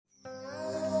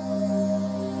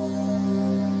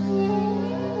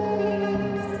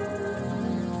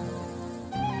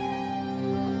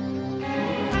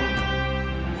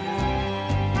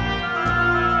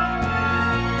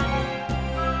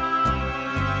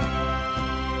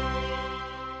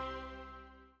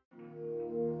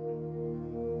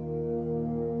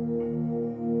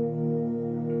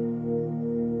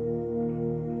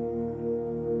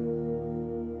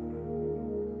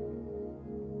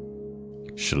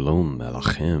Shalom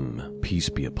Alachem, peace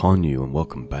be upon you, and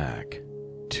welcome back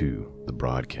to the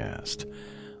broadcast.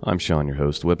 I'm Sean, your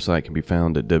host. The website can be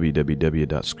found at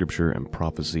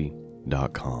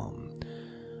www.scriptureandprophecy.com.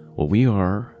 Well, we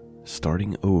are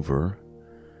starting over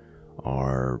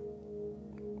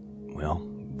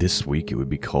this week it would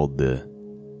be called the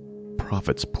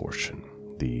Prophets portion.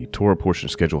 The Torah portion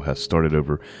schedule has started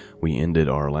over. We ended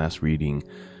our last reading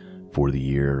for the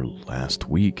year last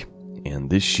week.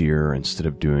 And this year, instead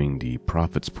of doing the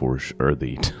prophets portion, or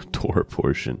the Torah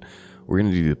portion, we're going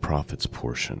to do the prophets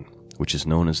portion, which is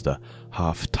known as the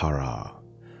Haftarah.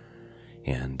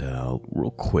 And real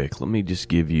quick, let me just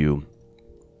give you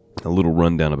a little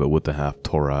rundown about what the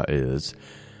Haftarah is.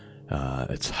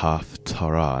 It's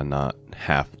Haftarah, not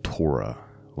half Torah,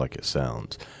 like it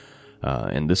sounds.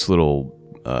 And this little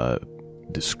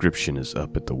description is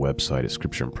up at the website at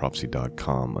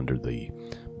scriptureandprophecy.com under the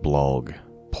blog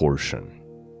portion.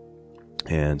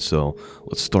 And so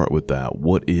let's start with that.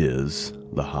 What is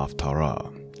the Haftarah?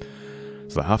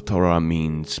 So the Haftarah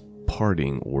means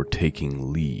parting or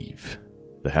taking leave.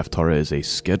 The Haftarah is a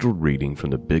scheduled reading from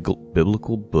the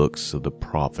biblical books of the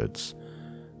prophets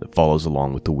that follows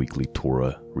along with the weekly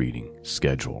Torah reading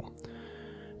schedule.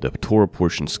 The Torah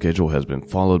portion schedule has been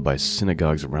followed by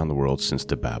synagogues around the world since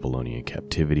the Babylonian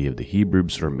captivity of the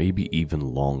Hebrews, or maybe even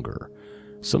longer.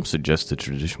 Some suggest the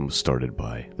tradition was started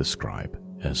by the scribe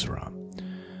Ezra.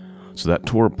 So that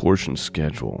Torah portion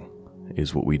schedule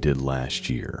is what we did last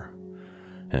year.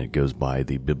 And it goes by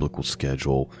the biblical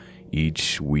schedule.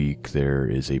 Each week there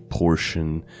is a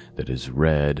portion that is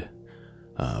read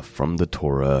from the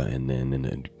Torah, and then in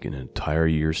an entire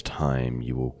year's time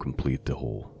you will complete the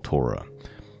whole Torah.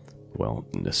 Well,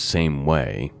 in the same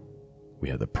way, we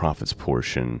have the prophets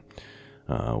portion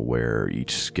where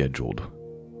each scheduled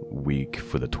week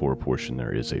for the Torah portion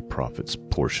there is a prophets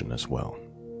portion as well.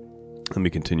 Let me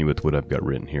continue with what I've got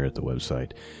written here at the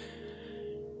website.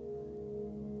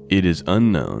 It is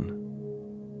unknown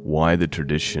why the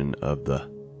tradition of the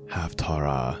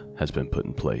Haftarah has been put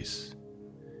in place.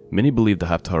 Many believe the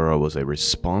Haftarah was a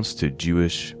response to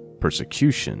Jewish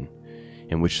persecution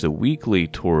in which the weekly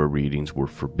Torah readings were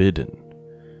forbidden.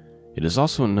 It is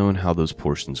also unknown how those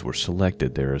portions were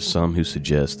selected. There are some who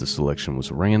suggest the selection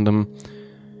was random,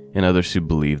 and others who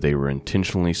believe they were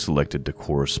intentionally selected to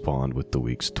correspond with the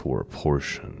week's Torah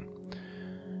portion.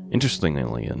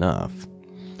 Interestingly enough,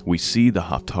 we see the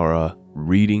Haftarah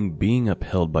reading being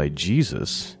upheld by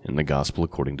Jesus in the Gospel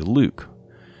according to Luke,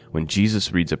 when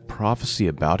Jesus reads a prophecy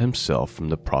about himself from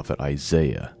the prophet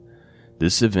Isaiah.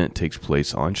 This event takes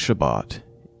place on Shabbat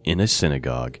in a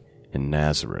synagogue in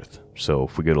Nazareth. So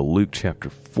if we go to Luke chapter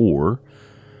 4,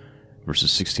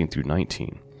 verses 16 through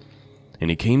 19, and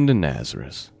he came to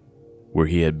Nazareth, where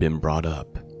he had been brought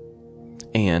up.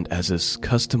 And as his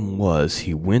custom was,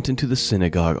 he went into the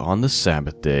synagogue on the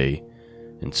Sabbath day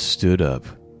and stood up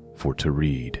for to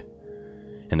read.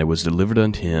 And there was delivered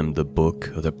unto him the book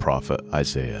of the prophet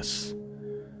Isaiah.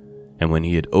 And when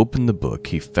he had opened the book,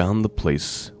 he found the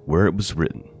place where it was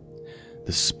written,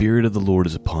 The Spirit of the Lord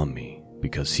is upon me,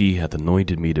 because he hath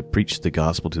anointed me to preach the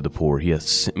gospel to the poor. He hath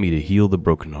sent me to heal the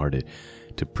brokenhearted,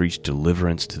 to preach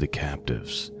deliverance to the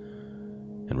captives,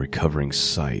 and recovering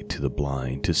sight to the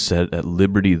blind, to set at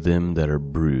liberty them that are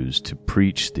bruised, to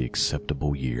preach the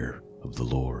acceptable year of the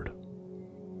Lord.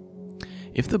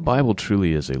 If the Bible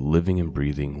truly is a living and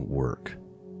breathing work,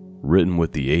 written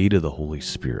with the aid of the Holy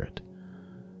Spirit,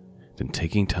 then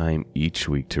taking time each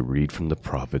week to read from the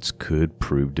prophets could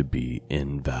prove to be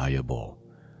invaluable,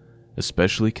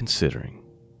 especially considering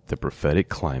the prophetic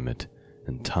climate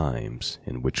and times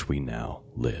in which we now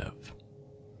live.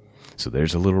 So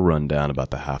there's a little rundown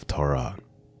about the Haftarah.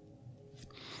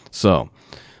 So,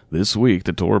 this week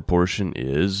the Torah portion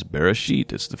is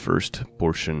Bereshit. It's the first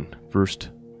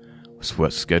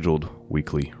scheduled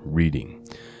weekly reading.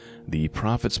 The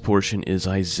prophets portion is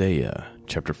Isaiah,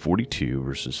 chapter 42,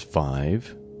 verses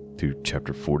 5 through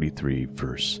chapter 43,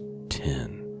 verse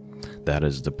 10. That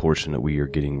is the portion that we are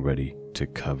getting ready to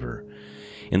cover.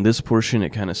 In this portion, it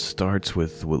kind of starts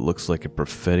with what looks like a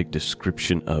prophetic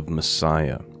description of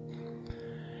Messiah.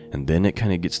 And then it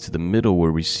kind of gets to the middle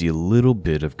where we see a little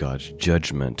bit of God's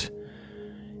judgment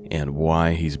and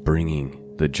why he's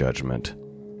bringing the judgment.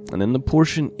 And then the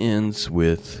portion ends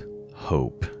with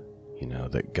hope,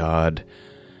 that God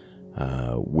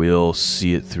will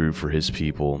see it through for his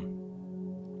people,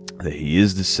 that he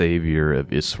is the Savior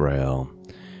of Israel.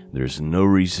 There's no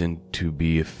reason to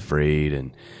be afraid,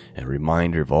 and a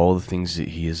reminder of all the things that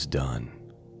he has done,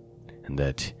 and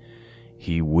that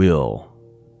he will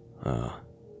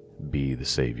be the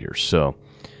Savior. So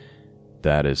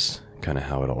that is kind of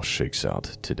how it all shakes out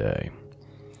today.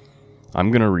 I'm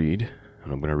going to read,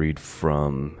 and I'm going to read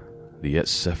from the Yet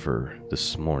Sefer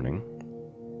this morning.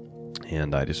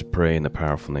 And I just pray in the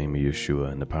powerful name of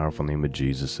Yeshua, in the powerful name of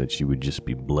Jesus, that you would just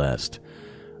be blessed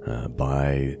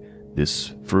by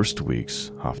this first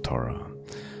week's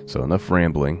Haftarah. So enough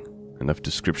rambling, enough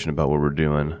description about what we're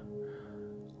doing.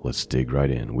 Let's dig right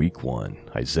in. Week 1,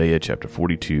 Isaiah chapter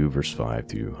 42, verse 5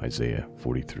 through Isaiah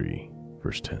 43,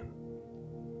 verse 10.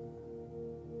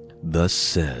 Thus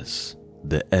says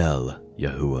the El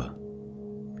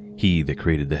Yahuwah, He that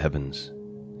created the heavens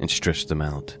and stretched them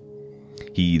out,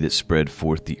 He that spread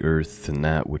forth the earth and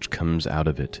that which comes out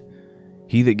of it,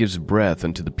 He that gives breath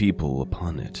unto the people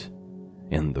upon it,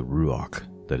 and the Ruach,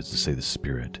 that is to say the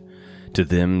Spirit, to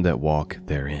them that walk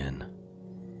therein.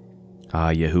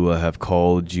 I, Yahuwah, have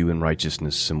called you in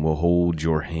righteousness, and will hold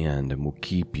your hand, and will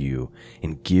keep you,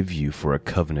 and give you for a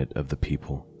covenant of the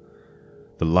people,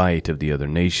 the light of the other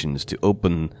nations, to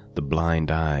open the blind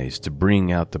eyes, to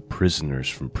bring out the prisoners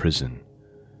from prison,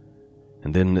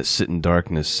 and them that sit in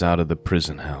darkness out of the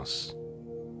prison house.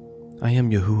 I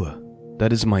am Yahuwah,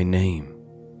 that is my name,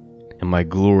 and my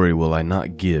glory will I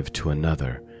not give to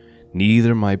another,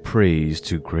 neither my praise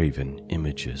to graven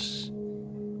images.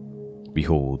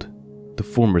 Behold, the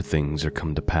former things are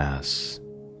come to pass,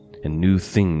 and new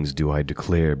things do I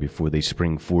declare before they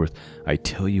spring forth. I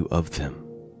tell you of them.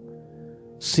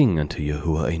 Sing unto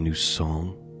Yahuwah a new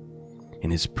song,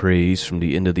 and his praise from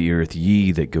the end of the earth,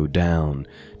 ye that go down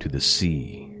to the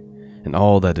sea, and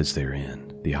all that is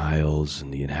therein, the isles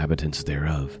and the inhabitants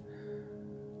thereof.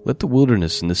 Let the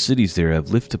wilderness and the cities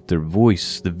thereof lift up their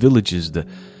voice, the villages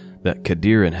that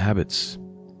Kadir inhabits.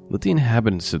 Let the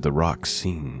inhabitants of the rock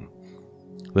sing.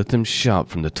 Let them shout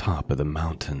from the top of the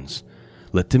mountains.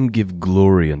 Let them give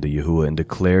glory unto Yahuwah, and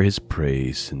declare his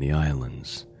praise in the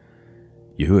islands.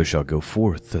 Yahuwah shall go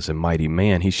forth as a mighty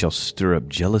man. He shall stir up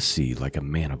jealousy like a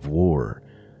man of war.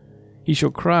 He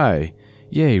shall cry,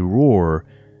 yea, roar.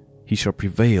 He shall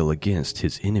prevail against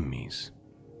his enemies.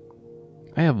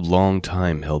 I have long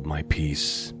time held my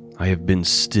peace. I have been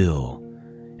still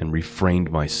and refrained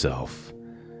myself.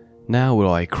 Now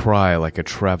will I cry like a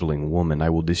traveling woman. I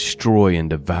will destroy and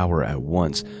devour at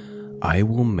once. I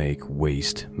will make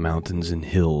waste mountains and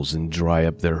hills, and dry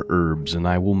up their herbs, and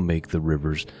I will make the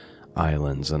rivers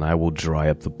islands, and I will dry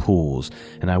up the pools,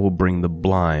 and I will bring the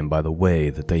blind by the way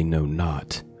that they know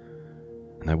not.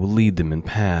 And I will lead them in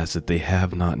paths that they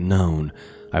have not known.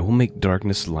 I will make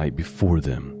darkness light before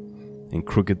them, and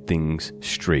crooked things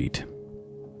straight.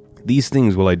 These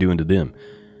things will I do unto them,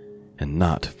 and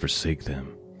not forsake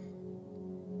them.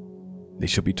 They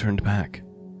shall be turned back.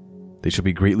 They shall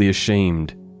be greatly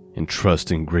ashamed, and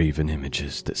trust in graven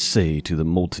images, that say to the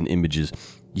molten images,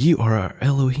 Ye are our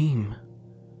Elohim.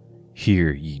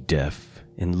 Hear, ye deaf,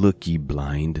 and look, ye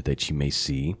blind, that ye may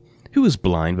see. Who is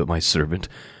blind but my servant,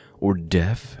 or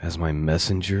deaf as my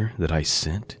messenger that I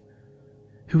sent?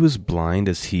 Who is blind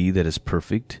as he that is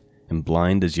perfect, and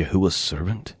blind as Yahuwah's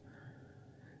servant?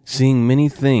 Seeing many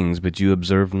things, but you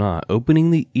observe not,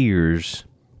 opening the ears,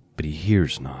 but he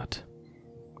hears not.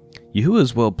 Yahuwah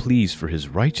is well pleased for his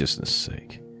righteousness'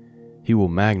 sake. He will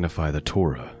magnify the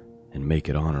Torah and make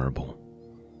it honorable.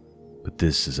 But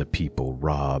this is a people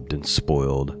robbed and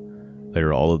spoiled. They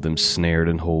are all of them snared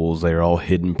in holes. They are all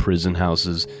hidden prison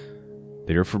houses.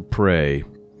 They are for prey,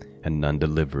 and none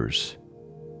delivers.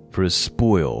 For a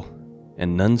spoil,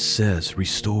 and none says,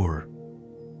 Restore.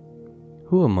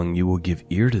 Who among you will give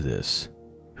ear to this?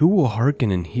 Who will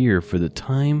hearken and hear for the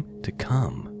time to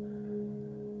come?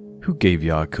 Who gave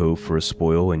Yaakov for a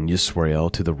spoil, and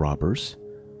Yisrael to the robbers?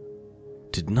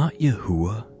 Did not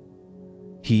Yahuwah,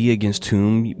 he against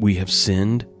whom we have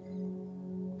sinned?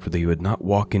 For they would not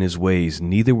walk in his ways,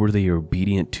 neither were they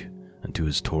obedient unto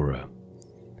his Torah.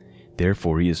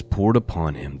 Therefore he has poured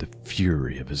upon him the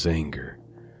fury of his anger,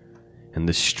 and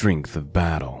the strength of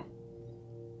battle.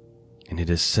 And it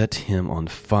has set him on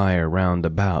fire round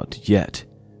about, yet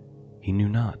he knew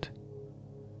not.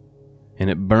 And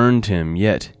it burned him,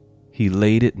 yet he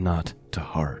laid it not to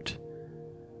heart.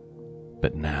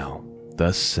 But now,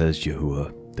 thus says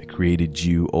Yahuwah, that created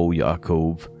you, O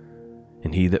Yaakov,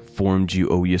 and he that formed you,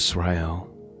 O Yisrael,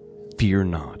 fear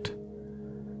not,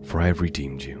 for I have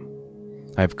redeemed you.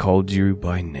 I have called you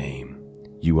by name.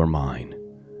 You are mine.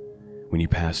 When you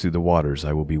pass through the waters,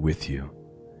 I will be with you,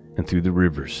 and through the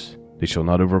rivers, they shall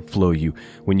not overflow you.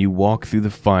 When you walk through the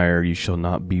fire, you shall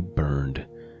not be burned,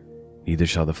 neither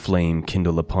shall the flame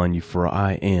kindle upon you, for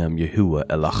I am Yahuwah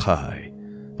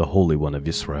Elachai, the Holy One of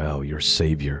Israel, your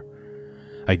Savior.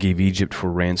 I gave Egypt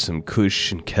for ransom,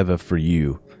 Cush and Keva for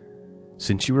you.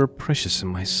 Since you are precious in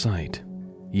my sight,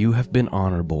 you have been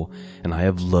honorable, and I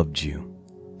have loved you.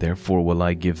 Therefore will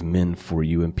I give men for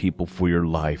you and people for your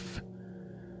life.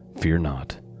 Fear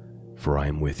not, for I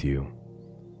am with you.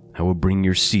 I will bring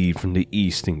your seed from the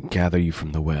east and gather you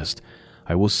from the west.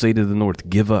 I will say to the north,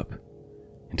 give up,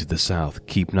 and to the south,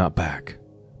 keep not back.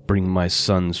 Bring my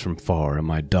sons from far and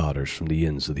my daughters from the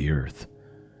ends of the earth.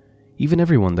 Even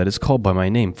everyone that is called by my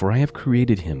name, for I have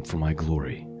created him for my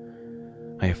glory.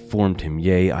 I have formed him,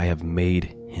 yea, I have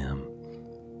made him.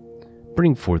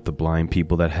 Bring forth the blind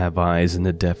people that have eyes and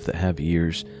the deaf that have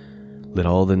ears. Let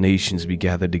all the nations be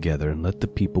gathered together, and let the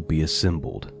people be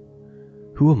assembled.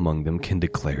 Who among them can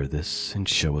declare this and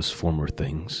show us former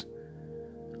things?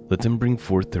 Let them bring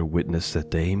forth their witness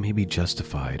that they may be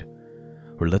justified,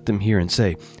 or let them hear and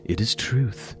say, it is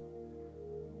truth.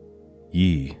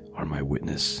 Ye are my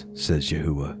witness, says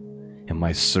Yahuwah, and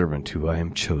my servant who I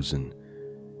am chosen,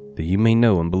 that ye may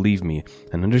know and believe me,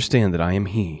 and understand that I am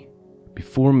he.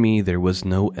 Before me there was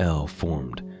no El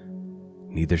formed,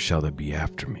 neither shall there be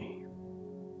after me.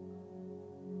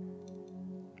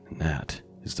 And that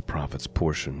is the prophet's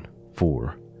portion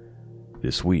for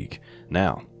this week.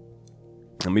 Now,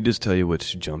 let me just tell you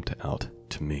what's jumped out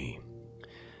to me.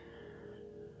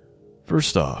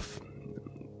 First off,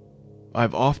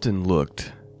 I've often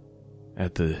looked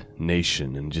at the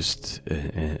nation and just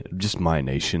my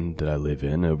nation that I live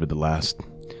in over the last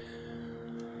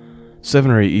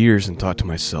 7 or 8 years and thought to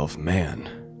myself, man,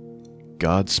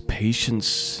 God's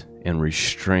patience and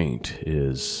restraint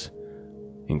is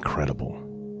incredible.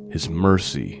 His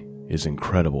mercy is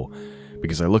incredible,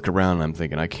 because I look around and I'm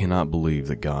thinking, I cannot believe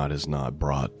that God has not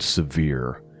brought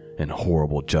severe and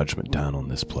horrible judgment down on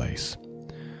this place.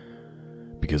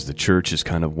 Because the church has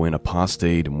kind of went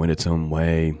apostate and went its own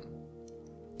way.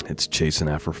 It's chasing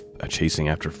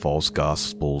after false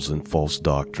gospels and false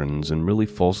doctrines and really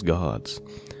false gods.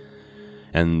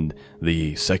 And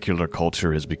the secular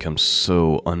culture has become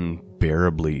so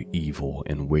unbearably evil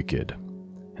and wicked.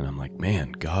 And I'm like,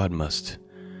 man, God must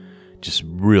just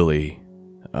really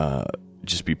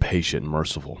just be patient and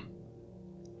merciful.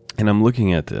 And I'm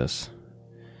looking at this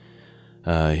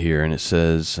here, and it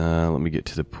says, let me get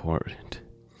to the part.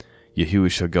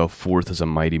 Yahuwah shall go forth as a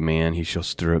mighty man. He shall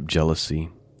stir up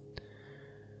jealousy.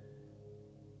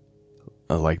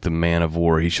 Like the man of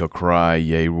war, he shall cry,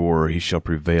 yea, roar. He shall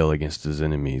prevail against his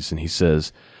enemies. And he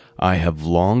says, I have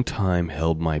long time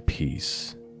held my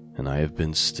peace, and I have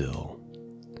been still.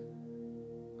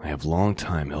 I have long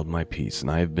time held my peace, and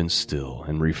I have been still,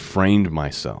 and refrained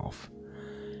myself.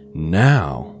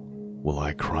 Now will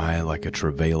I cry like a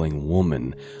travailing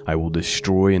woman. I will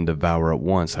destroy and devour at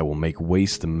once. I will make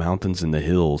waste the mountains and the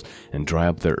hills, and dry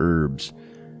up their herbs.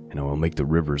 And I will make the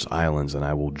rivers islands, and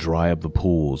I will dry up the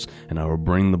pools. And I will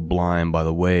bring the blind by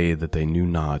the way that they knew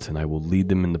not, and I will lead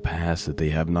them in the paths that they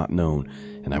have not known.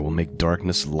 And I will make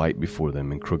darkness light before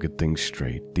them, and crooked things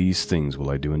straight. These things will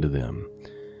I do unto them,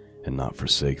 and not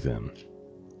forsake them.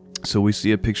 So we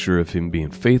see a picture of him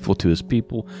being faithful to his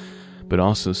people, but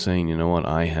also saying, you know what,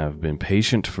 I have been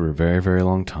patient for a very, very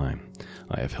long time.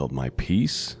 I have held my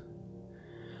peace.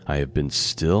 I have been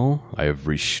still. I have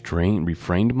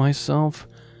refrained myself,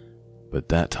 but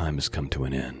that time has come to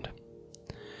an end.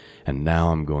 And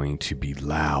now I'm going to be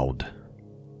loud.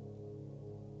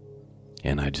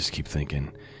 And I just keep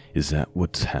thinking, is that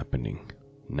what's happening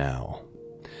now?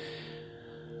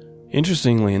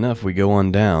 Interestingly enough, we go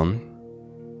on down,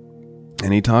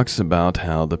 and he talks about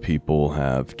how the people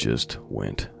have just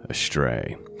went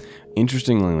astray.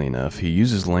 Interestingly enough, he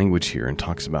uses language here and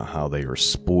talks about how they are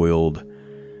spoiled,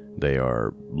 they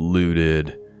are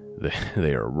looted,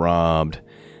 they are robbed,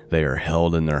 they are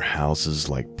held in their houses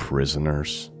like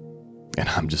prisoners. And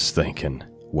I'm just thinking,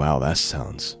 wow, that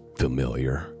sounds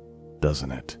familiar,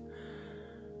 doesn't it?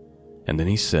 And then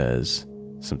he says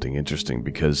something interesting,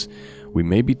 because we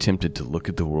may be tempted to look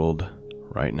at the world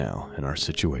right now in our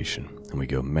situation, and we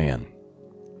go, man,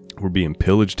 we're being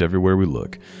pillaged everywhere we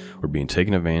look. We're being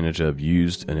taken advantage of,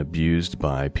 used and abused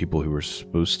by people who are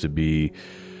supposed to be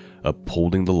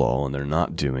upholding the law, and they're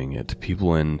not doing it.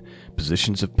 People in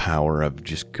positions of power have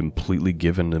just completely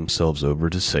given themselves over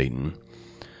to Satan.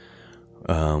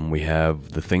 We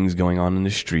have the things going on in the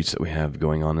streets that we have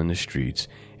going on in the streets.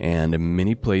 And in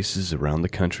many places around the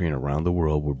country and around the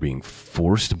world, we're being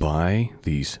forced by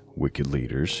these wicked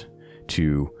leaders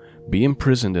to be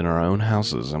imprisoned in our own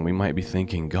houses. And we might be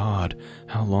thinking, God,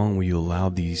 how long will you allow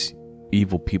these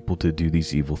evil people to do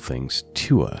these evil things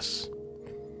to us?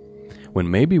 When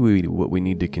maybe what we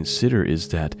need to consider is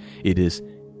that it is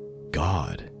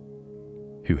God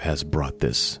who has brought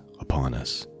this upon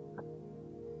us,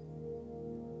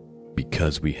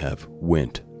 because we have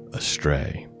went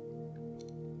astray.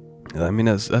 I mean,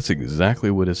 that's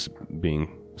exactly what is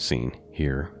being seen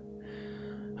here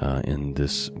in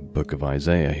this book of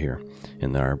Isaiah here,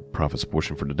 in our prophet's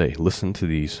portion for today. Listen to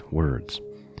these words.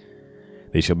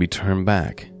 They shall be turned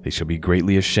back. They shall be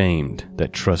greatly ashamed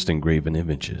that trust in graven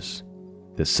images,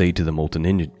 that say to the molten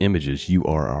images, you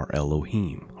are our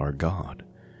Elohim, our God.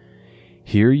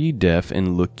 Hear ye deaf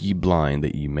and look ye blind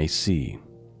that ye may see.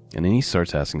 And then he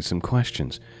starts asking some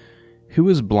questions. Who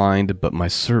is blind but my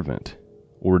servant,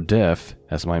 or deaf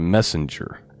as my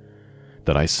messenger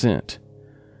that I sent?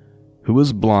 Who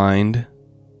is blind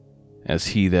as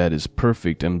he that is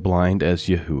perfect, and blind as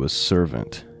Yahuwah's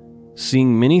servant?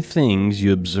 Seeing many things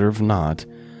you observe not,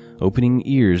 opening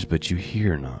ears but you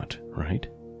hear not, right?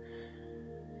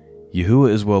 Yahuwah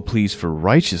is well pleased for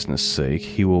righteousness' sake.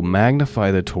 He will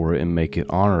magnify the Torah and make it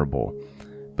honorable.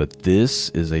 But this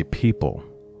is a people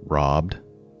robbed,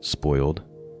 spoiled.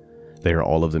 They are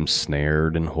all of them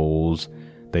snared in holes.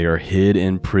 They are hid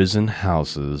in prison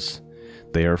houses.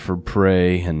 They are for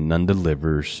prey, and none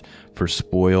delivers, for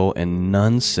spoil, and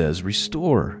none says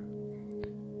restore.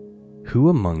 Who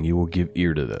among you will give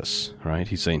ear to this? Right?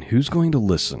 He's saying, who's going to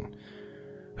listen?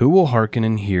 Who will hearken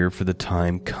and hear, for the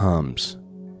time comes?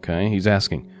 Okay, he's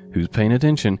asking, who's paying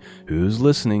attention? Who's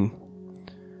listening?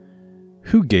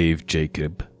 Who gave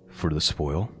Jacob for the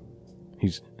spoil?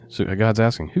 So God's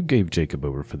asking, who gave Jacob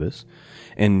over for this?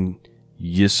 And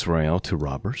Yisrael to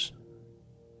robbers?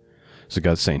 So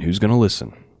God's saying, who's going to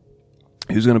listen?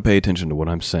 Who's going to pay attention to what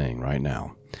I'm saying right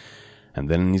now? And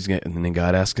then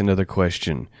God asks another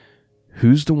question.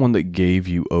 Who's the one that gave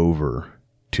you over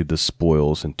to the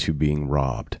spoils and to being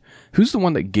robbed? Who's the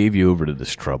one that gave you over to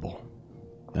this trouble?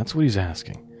 That's what he's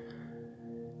asking.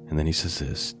 And then he says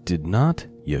this, did not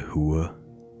Yahuwah,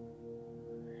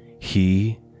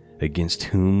 he against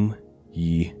whom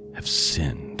ye have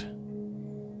sinned?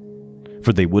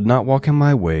 For they would not walk in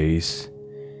my ways,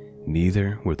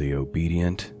 neither were they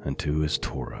obedient unto his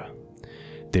Torah.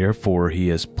 Therefore he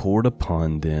has poured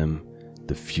upon them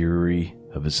the fury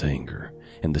of his anger,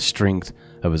 and the strength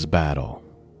of his battle.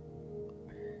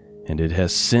 And it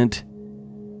has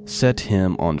set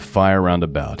him on fire round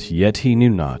about, yet he knew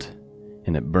not,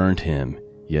 and it burned him,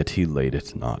 yet he laid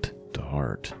it not to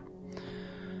heart.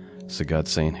 So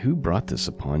God's saying, who brought this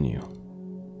upon you?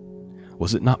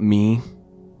 Was it not me,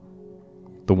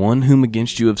 the one whom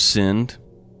against you have sinned?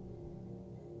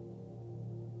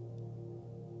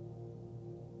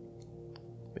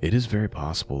 It is very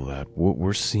possible that what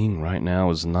we're seeing right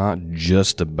now is not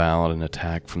just about an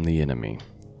attack from the enemy,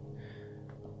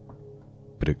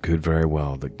 but it could very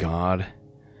well that God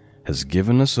has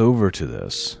given us over to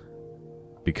this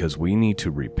because we need to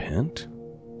repent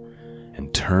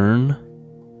and turn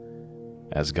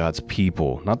as God's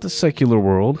people, not the secular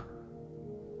world.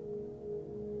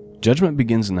 Judgment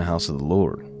begins in the house of the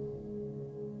Lord.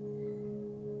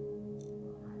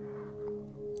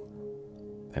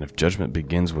 And if judgment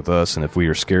begins with us, and if we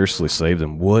are scarcely saved,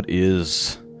 then what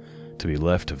is to be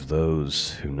left of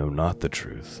those who know not the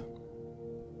truth?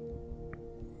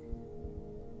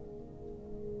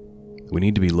 We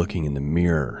need to be looking in the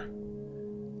mirror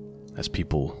as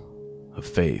people of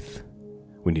faith.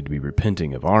 We need to be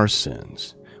repenting of our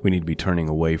sins. We need to be turning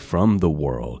away from the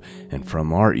world and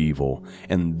from our evil,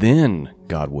 and then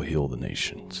God will heal the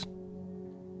nations.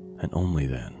 And only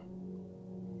then.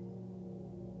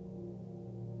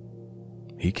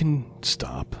 He can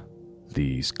stop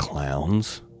these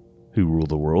clowns who rule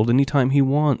the world anytime he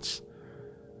wants.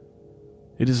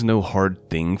 It is no hard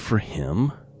thing for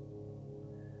him.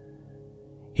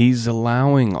 He's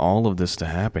allowing all of this to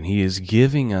happen. He is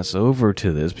giving us over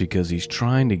to this because he's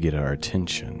trying to get our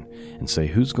attention and say,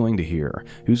 who's going to hear?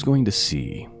 Who's going to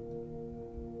see?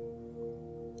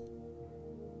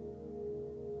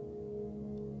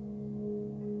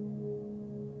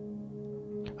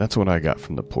 That's what I got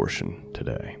from the portion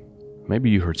today.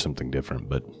 Maybe you heard something different,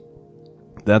 but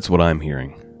that's what I'm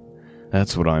hearing.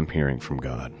 That's what I'm hearing from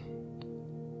God.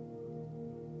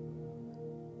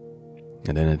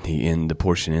 And then at the end, the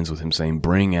portion ends with him saying,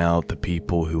 bring out the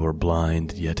people who are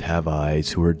blind yet have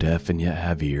eyes, who are deaf and yet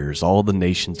have ears. All the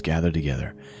nations gather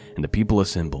together, and the people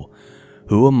assemble.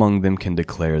 Who among them can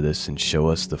declare this and show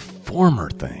us the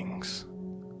former things?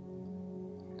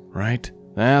 Right?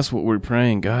 That's what we're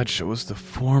praying. God, show us the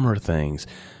former things.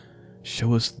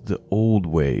 Show us the old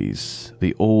ways,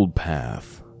 the old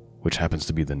path, which happens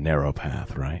to be the narrow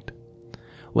path, right?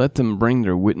 Let them bring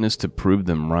their witness to prove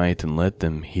them right, and let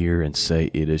them hear and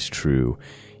say, it is true.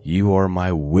 You are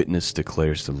my witness,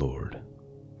 declares the Lord,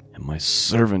 and my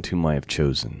servant whom I have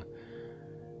chosen,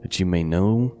 that you may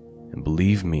know and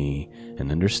believe me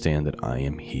and understand that I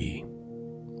am he.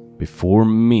 Before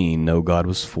me no God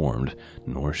was formed,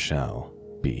 nor shall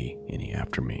be any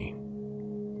after me.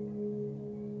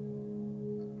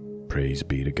 Praise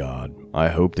be to God. I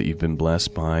hope that you've been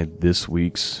blessed by this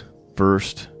week's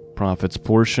first Prophets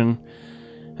portion.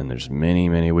 And there's many,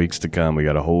 many weeks to come. We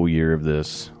got a whole year of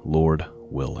this, Lord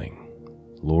willing.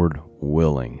 Lord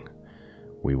willing,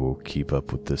 we will keep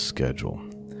up with this schedule.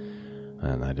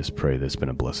 And I just pray that's been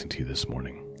a blessing to you this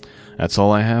morning. That's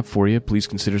all I have for you. Please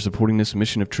consider supporting this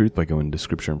mission of truth by going to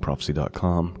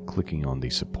scriptureandprophecy.com, clicking on the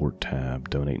support tab,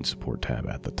 donate and support tab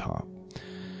at the top.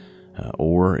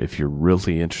 Or if you're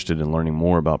really interested in learning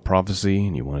more about prophecy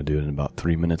and you want to do it in about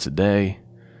 3 minutes a day,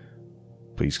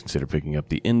 please consider picking up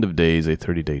The End of Days, a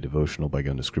 30-day devotional by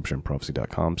going to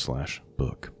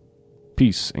scriptureandprophecy.com/book.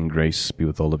 Peace and grace be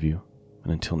with all of you,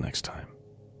 and until next time,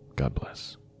 God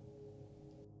bless.